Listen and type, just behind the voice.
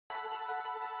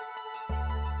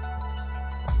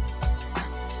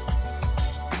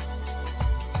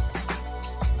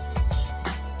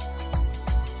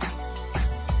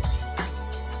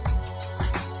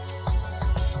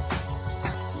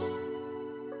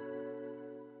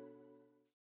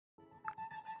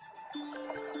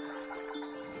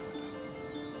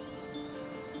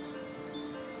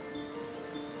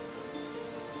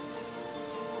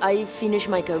I finished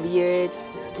my career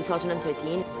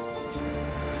 2013.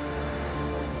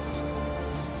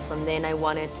 From then I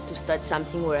wanted to start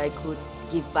something where I could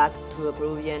give back to the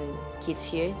Peruvian kids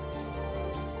here.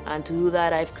 And to do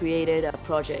that, I've created a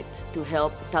project to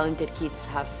help talented kids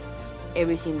have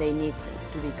everything they need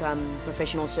to become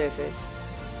professional surfers.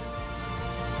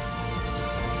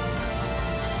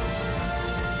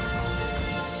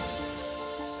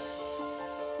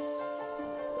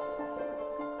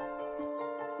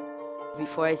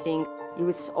 Before, I think it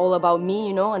was all about me,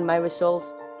 and my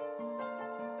results.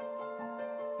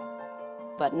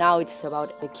 But now it's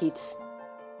about the kids.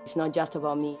 It's not just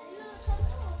about me.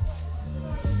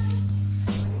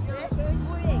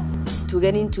 To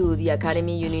get into the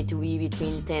academy, you need to be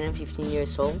between 10 and 15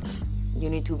 years old. You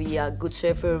need to be a good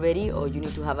surfer already, or you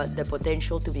need to have the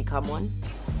potential to become one.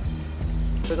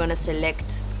 We're going to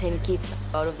select 10 kids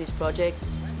out of this project.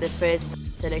 The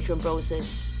first selection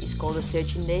process is called the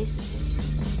searching days.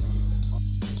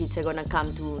 Kids are going to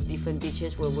come to different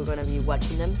beaches where we're going to be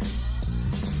watching them.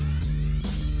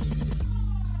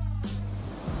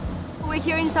 We're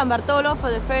here in San Bartolo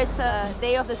for the first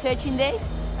day of the searching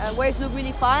days. Waves look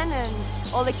really fun and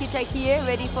all the kids are here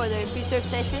ready for their free surf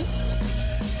sessions.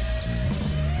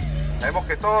 Sabemos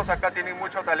que todos acá tienen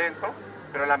mucho talento,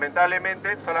 pero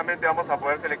lamentablemente solamente vamos a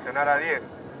poder seleccionar a 10.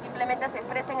 Simplemente se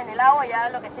expresen en el agua y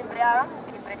hagan lo que siempre hagan,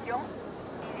 sin presión,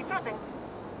 y disfruten.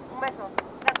 Un beso.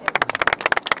 Gracias.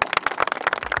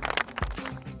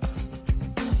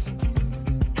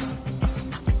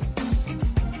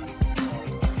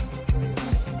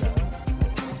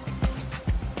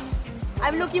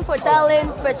 I'm looking for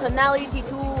talent, personality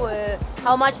too,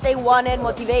 how much they want it,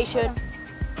 motivation.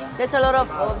 There's a lot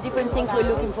of different things we're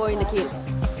looking for in the kid.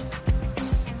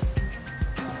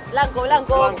 Blanco,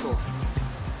 blanco. Blanco.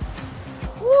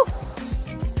 Woo.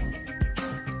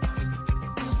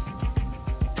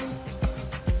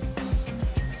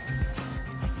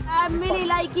 I'm really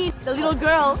liking the little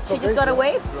girl. She just got a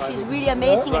wave. She's really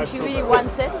amazing and she really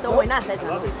wants it. So buenaza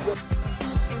esa.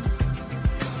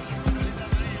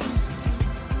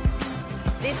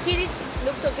 This kid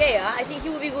looks okay, huh? I think he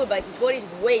will be good, but his body is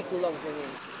way too long for him.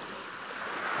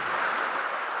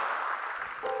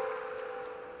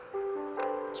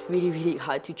 It's really, really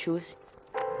hard to choose.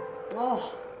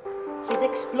 Oh, he's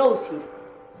explosive.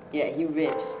 Yeah, he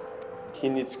rips. He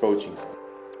needs coaching.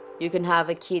 You can have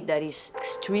a kid that is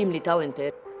extremely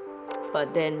talented,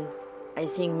 but then I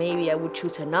think maybe I would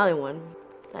choose another one.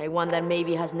 Like one that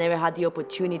maybe has never had the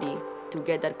opportunity to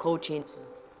get that coaching.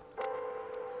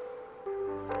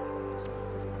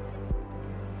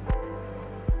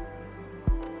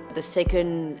 The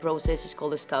second process is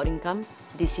called the scouting camp.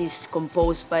 This is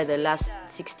composed by the last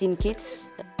 16 kids.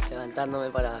 Levantándome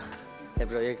para el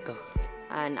proyecto.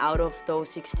 And out of those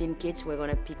 16 kids, we're going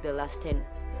to pick the last 10.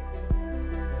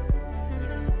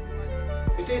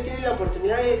 Ustedes tienen la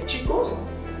oportunidad de, chicos,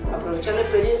 aprovechar la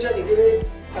experiencia que tiene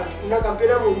una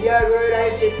campeona mundial, creo que era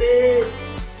SP.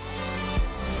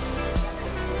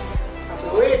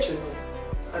 Aprovechen.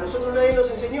 A nosotros nadie nos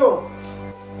enseñó.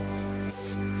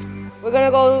 We're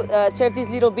gonna go surf this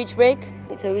little beach break.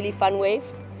 It's a really fun wave.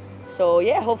 So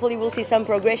yeah, hopefully we'll see some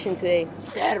progression today.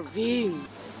 Surfing!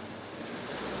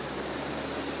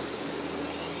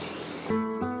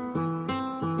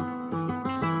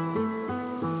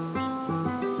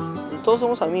 Todos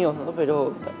somos amigos, ¿no?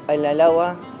 Pero en el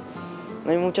agua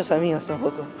no hay muchos amigos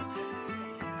tampoco.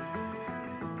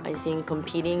 I think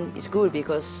competing is good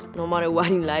because no matter what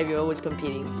in life, you're always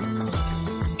competing.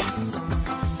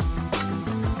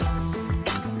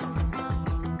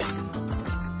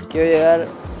 Quiero llegar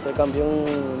a ser campeón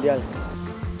mundial.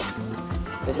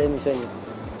 Ese es mi sueño.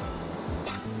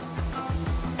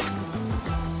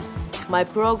 My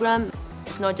program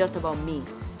is not just about me.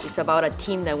 It's about a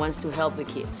team that wants to help the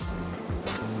kids.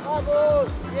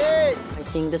 I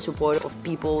think the support of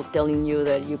people telling you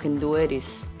that you can do it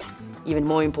is even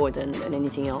more important than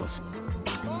anything else.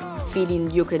 Feeling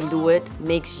you can do it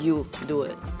makes you do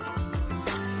it.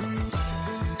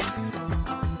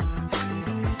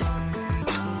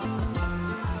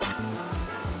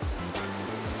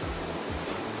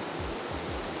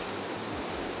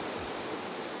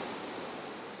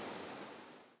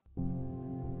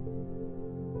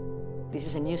 This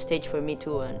is a new stage for me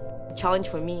too, and challenge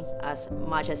for me as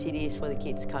much as it is for the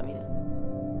kids coming.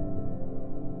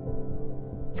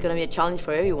 It's gonna be a challenge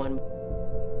for everyone.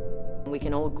 We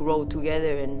can all grow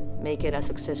together and make it a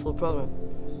successful program.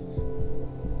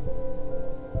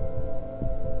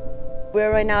 We're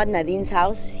right now at Nadine's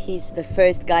house. He's the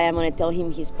first guy I'm gonna tell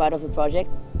him he's part of the project.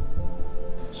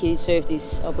 He deserves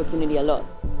this opportunity a lot.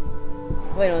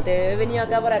 Bueno, te he venido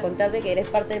acá para contarte que eres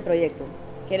parte del proyecto,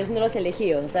 que eres uno de los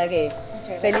elegidos, o sea que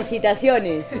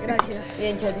felicitaciones. Gracias.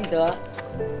 Bien, chatito, ¿ah?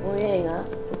 Muy bien, ¿ah?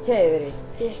 Qué chévere.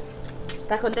 Sí.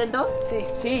 ¿Estás contento? Sí.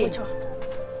 Sí. Mucho.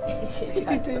 Sí,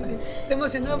 chato. Estoy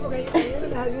emocionado porque ayer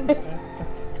las viendo.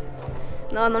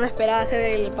 No me esperaba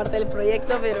ser parte del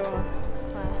proyecto, pero...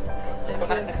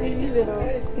 Sí, pero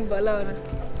sin palabras.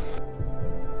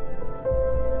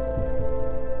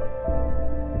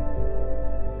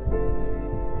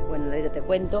 Bueno, ahorita te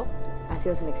cuento, has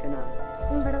sido seleccionado.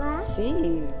 ¿En verdad?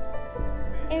 Sí.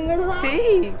 ¿En verdad?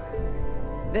 Sí.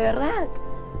 De verdad.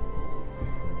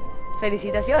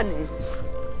 Felicitaciones.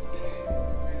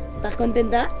 ¿Estás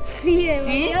contenta? Sí,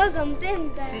 demasiado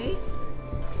contenta. Sí.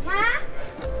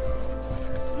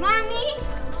 Mami,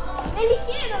 me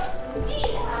eligieron.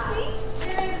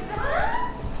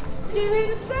 ¿De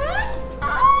verdad?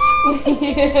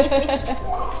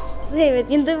 Sí, me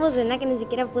siento emocionada que ni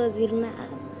siquiera puedo decir nada.